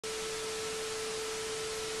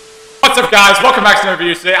What's up, guys? Welcome back to another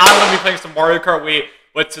video. Today I'm going to be playing some Mario Kart Wii,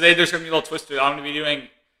 but today there's going to be a little twist to it. I'm going to be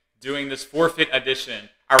doing this forfeit edition.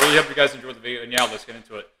 I really hope you guys enjoyed the video, and yeah, let's get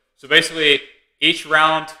into it. So basically, each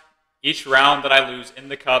round that I lose in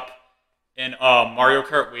the cup in Mario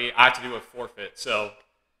Kart Wii, I have to do a forfeit. So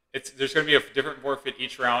there's going to be a different forfeit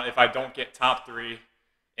each round if I don't get top 3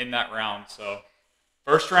 in that round. So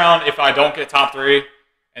first round, if I don't get top 3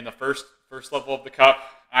 in the first level of the cup,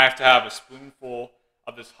 I have to have a spoonful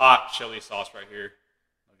of this hot chili sauce right here.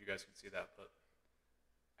 I don't know if you guys can see that, but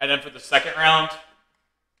and then for the second round,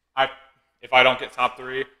 if I don't get top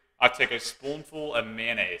 3, I take a spoonful of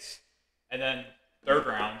mayonnaise. And then third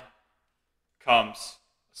round comes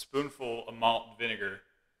a spoonful of malt vinegar.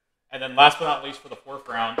 And then last but not least, for the fourth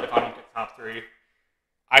round, if I don't get top 3,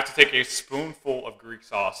 I have to take a spoonful of Greek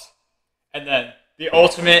sauce. And then the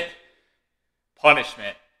ultimate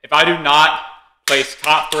punishment, if I do not place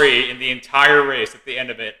top 3 in the entire race at the end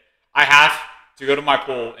of it, I have to go to my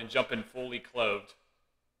pool and jump in fully clothed.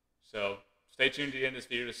 So stay tuned to the end of this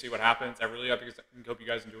video to see what happens. I really hope you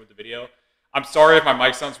guys enjoyed the video. I'm sorry if my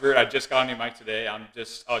mic sounds weird. I just got a new mic today. I'm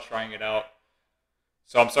just trying it out.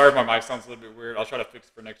 So I'm sorry if my mic sounds a little bit weird. I'll try to fix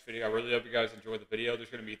it for next video. I really hope you guys enjoyed the video. There's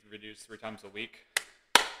going to be videos 3 times a week.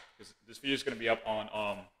 This video is going to be up on,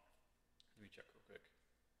 let me check real quick.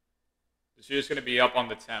 This video is going to be up on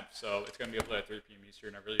the 10th, so it's going to be uploaded at 3 p.m.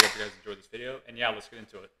 Eastern, and I really hope you guys enjoyed this video. And yeah, let's get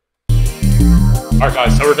into it. Alright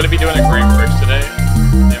guys, so we're going to be doing a Grand Prix today,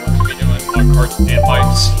 and we're going to be doing carts and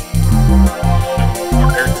bikes.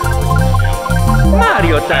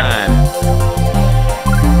 Mario time!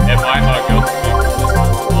 And my go-to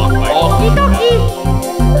long bike. Okie dokie!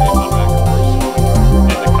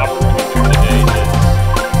 And the cup we're going to do today is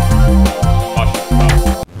mushroom cup.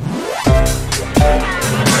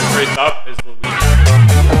 First race up is Luigi.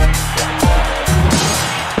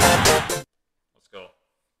 Let's go.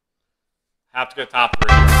 Have to get top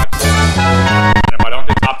 3. And if I don't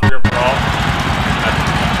get top 3 overall,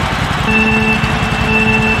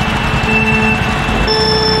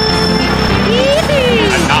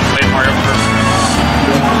 I've not played Mario Kart.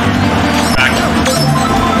 Back up.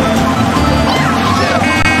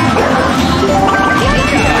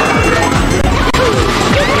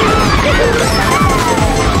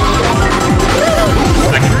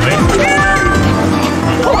 Second place.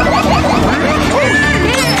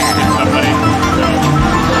 Get somebody.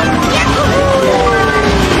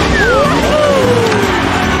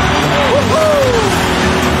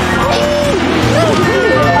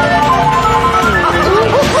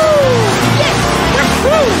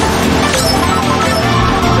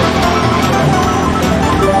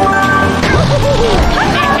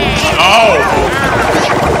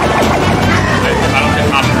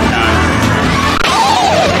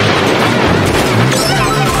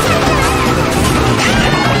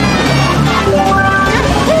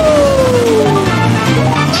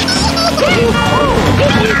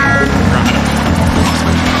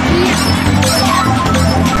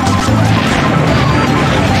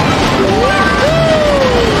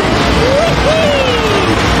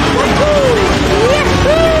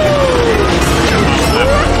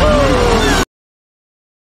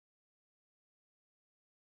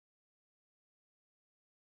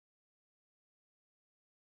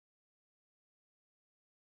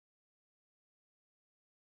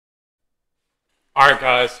 Alright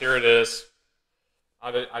guys, here it is.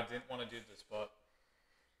 I didn't want to do this, but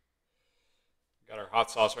got our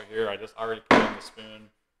hot sauce right here. I already put it in the spoon.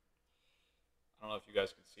 I don't know if you guys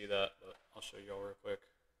can see that, but I'll show you all real quick.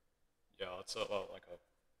 Yeah, it's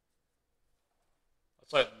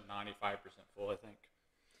like 95% full, I think.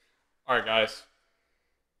 Alright guys.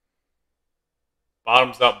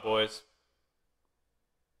 Bottoms up, boys.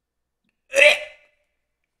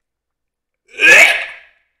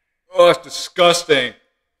 Oh, it's disgusting.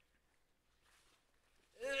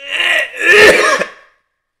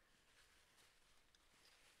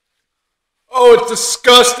 Oh, it's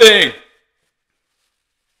disgusting.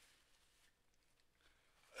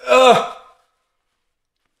 Ugh.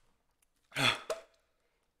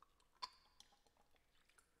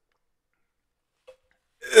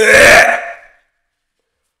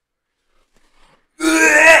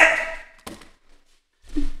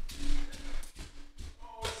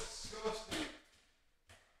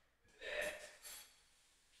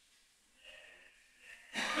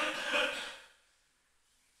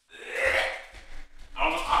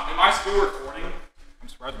 Am I still recording? I'm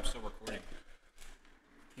surprised I'm still recording.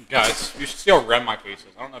 Guys, you should see how red my face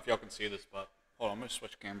is. I don't know if y'all can see this, but hold on, I'm gonna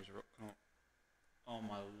switch cameras real quick. Oh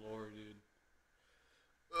my lord, dude.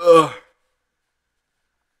 Ugh.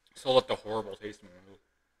 So let the horrible taste in my mouth.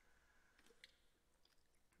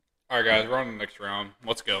 Alright guys, we're on the next round.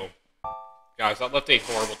 Let's go. Guys, that left a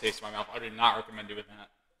horrible taste in my mouth. I do not recommend doing that.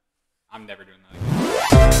 I'm never doing that again.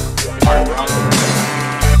 Alright, we're on.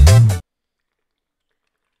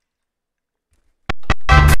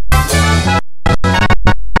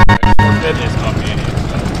 Forfeit is not mayonnaise,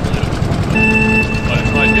 but it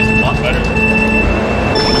probably tastes a lot better.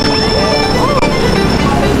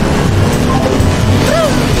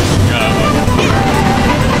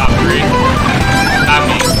 Top three. Not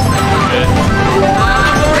me.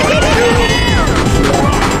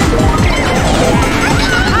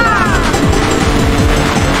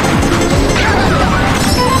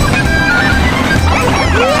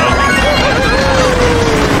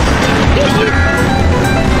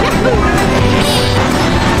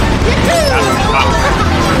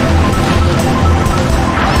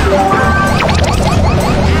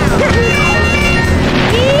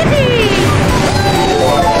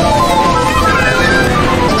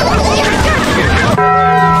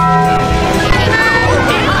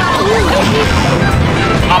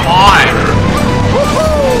 Come on!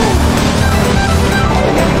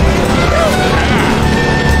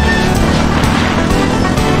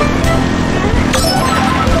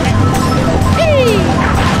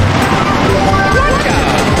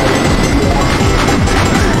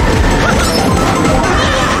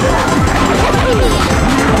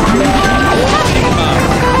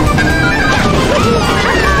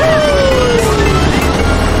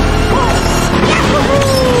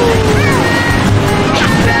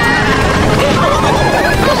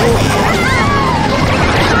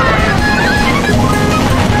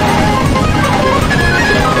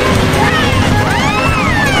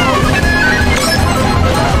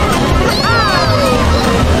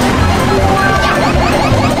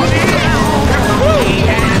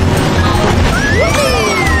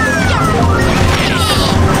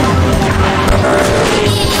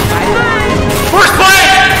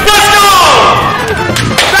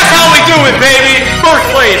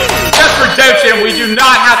 Redemption, we do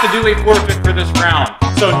not have to do a forfeit for this round,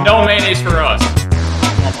 so no mayonnaise for us.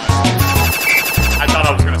 Oh my. I thought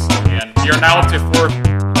I was going to slip in. We are now up to 4th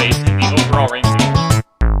place in the overall ranking,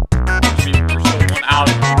 which means we're still 1 out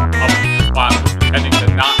of the spot. We're pretending to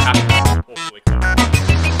not have to hopefully come.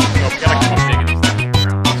 So we got to come up big in these next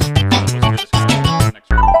rounds. So let's do this next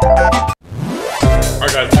round.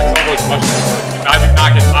 Alright guys, next level is much more. If I do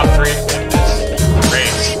not get top 3 in this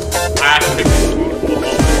race, I have to make this football.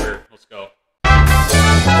 Let's go.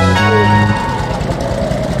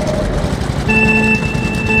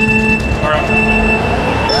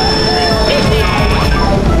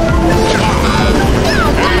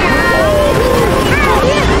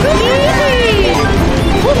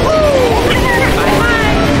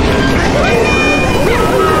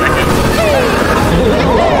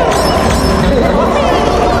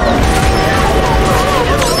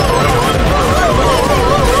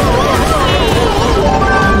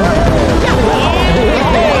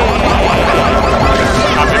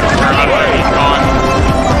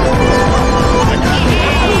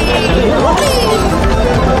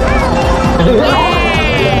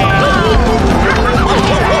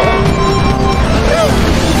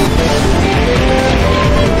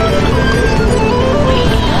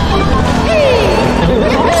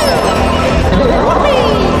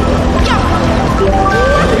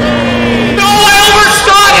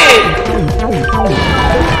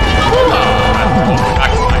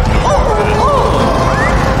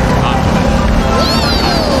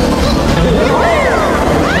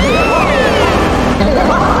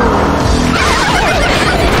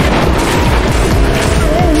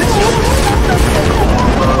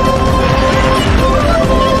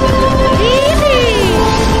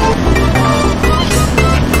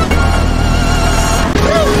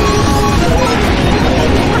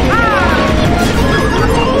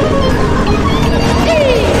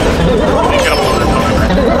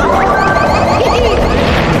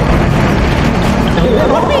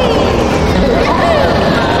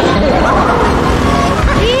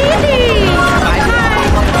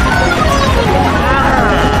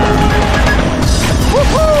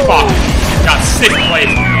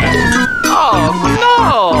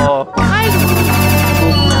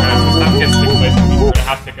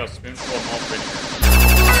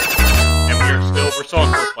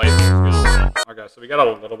 So we got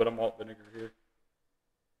a little bit of malt vinegar here.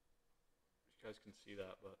 You guys can see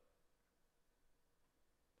that, but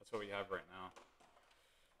that's what we have right now.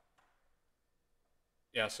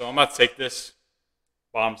 Yeah, so I'm about to take this.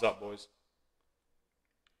 Bombs up, boys.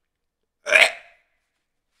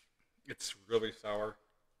 It's really sour.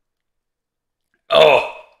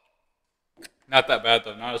 Oh! Not that bad,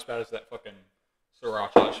 though. Not as bad as that fucking So raw.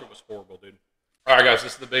 That shit was horrible, dude. All right, guys,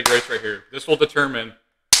 this is the big race right here. This will determine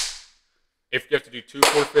if you have to do 2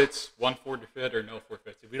 forfeits, 1 forfeit, or no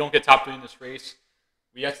forfeits. If we don't get top 3 in this race,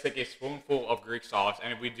 we have to take a spoonful of Greek sauce.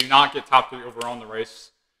 And if we do not get top 3 overall in the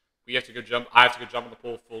race, we have to go jump. I have to go jump in the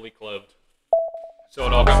pool fully clothed. So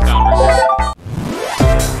it all comes down right here.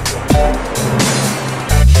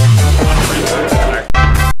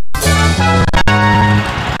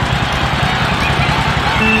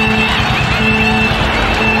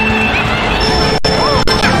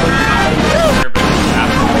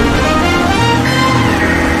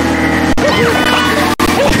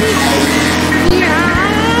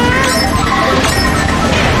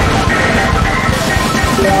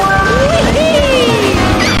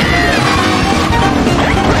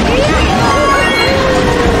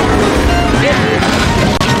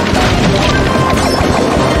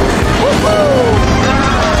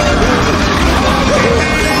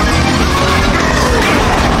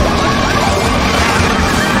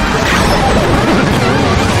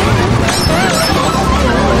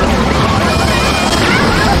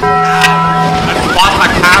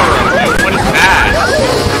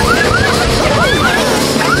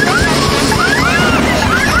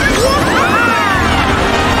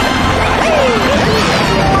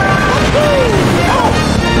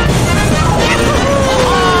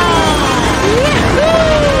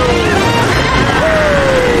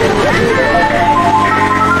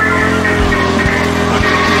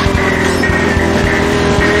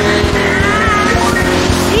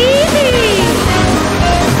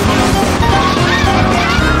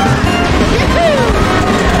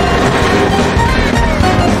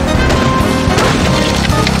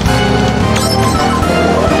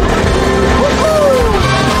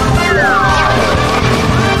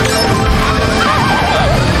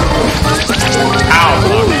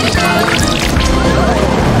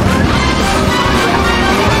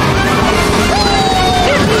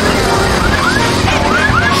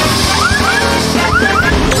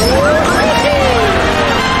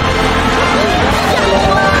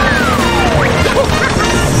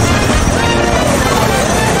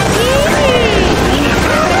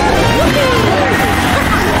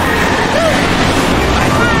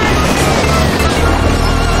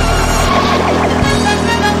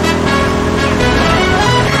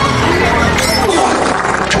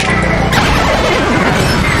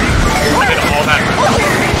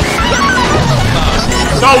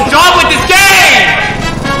 So done with this game!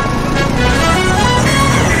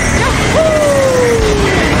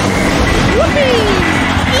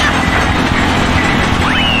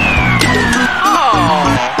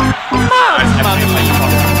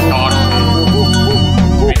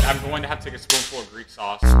 I'm going to have to take a spoonful of Greek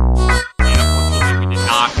sauce. And unfortunately, we did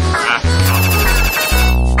not craft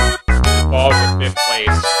the ball for 5th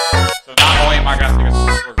place. So not only am I going to take a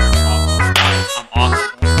spoonful of Greek sauce, I'm also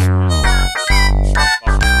going to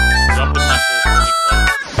jump with my full fully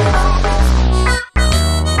closed.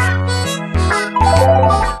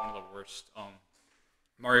 One of the worst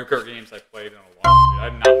Mario Kart games I've played in a while. Dude.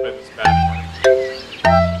 I've not played this bad in Mario Kart.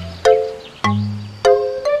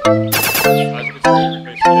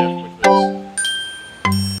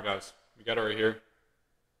 Guys, we got it right here.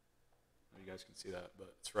 You guys can see that,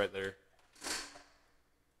 but it's right there.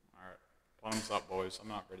 Alright, bottoms up, boys. I'm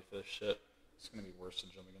not ready for this shit. It's gonna be worse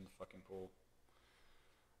than jumping in the fucking pool.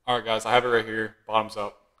 Alright, guys, I have it right here. Bottoms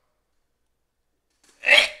up.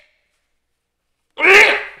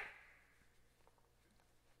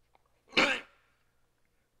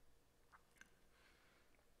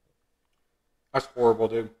 That's horrible,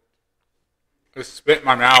 dude. Just spit in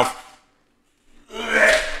my mouth.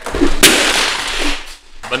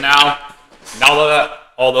 But now that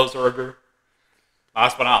all those are over,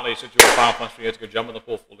 last but not least, it's your final punch. You have to go jump in the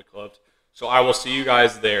pool fully clothed. So I will see you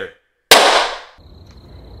guys there.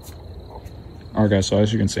 Alright guys, so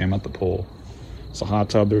as you can see, I'm at the pool. It's a hot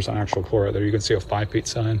tub. There's an actual pool right there. You can see a 5 feet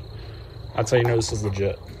sign. That's how you know this is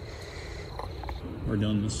legit. We're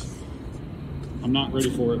doing this. I'm not ready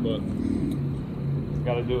for it, but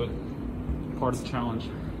gotta do it. Part of the challenge.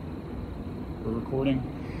 We're recording.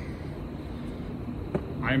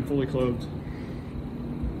 I am fully clothed.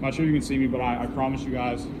 I'm not sure you can see me, but I promise you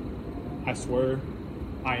guys, I swear,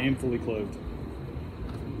 I am fully clothed.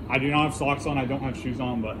 I do not have socks on, I don't have shoes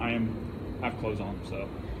on, but I have clothes on, so.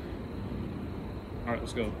 Alright,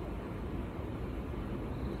 let's go.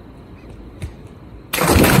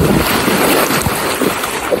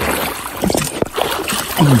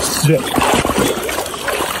 Oh shit.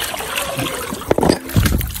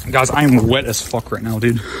 Guys, I am wet as fuck right now,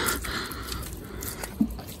 dude.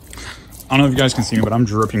 I don't know if you guys can see me, but I'm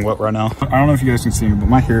dripping wet right now. I don't know if you guys can see me, but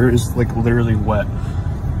my hair is like literally wet.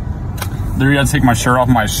 Literally had to take my shirt off,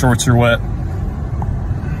 my shorts are wet.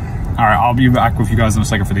 All right, I'll be back with you guys in a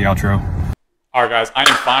second for the outro. All right, guys, I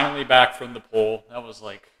am finally back from the pool. That was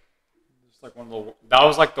like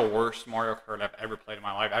the worst Mario Kart I've ever played in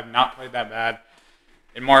my life. I've not played that bad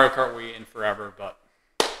in Mario Kart Wii in forever, but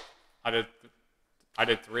I did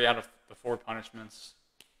 3 out of the 4 punishments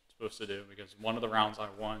I was supposed to do, because one of the rounds I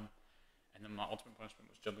won, and then my ultimate punishment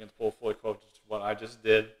was jumping in the pool fully clothed, which is what I just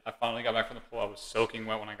did. I finally got back from the pool. I was soaking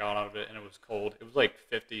wet when I got out of it, and it was cold. It was like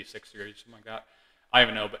 56 degrees, something like that. I don't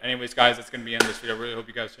even know. But anyways, guys, that's going to be the end of this video. I really hope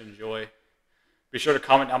you guys enjoy. Be sure to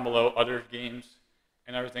comment down below other games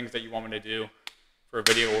and other things that you want me to do for a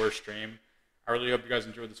video or a stream. I really hope you guys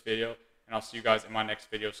enjoyed this video, and I'll see you guys in my next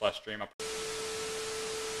video / stream.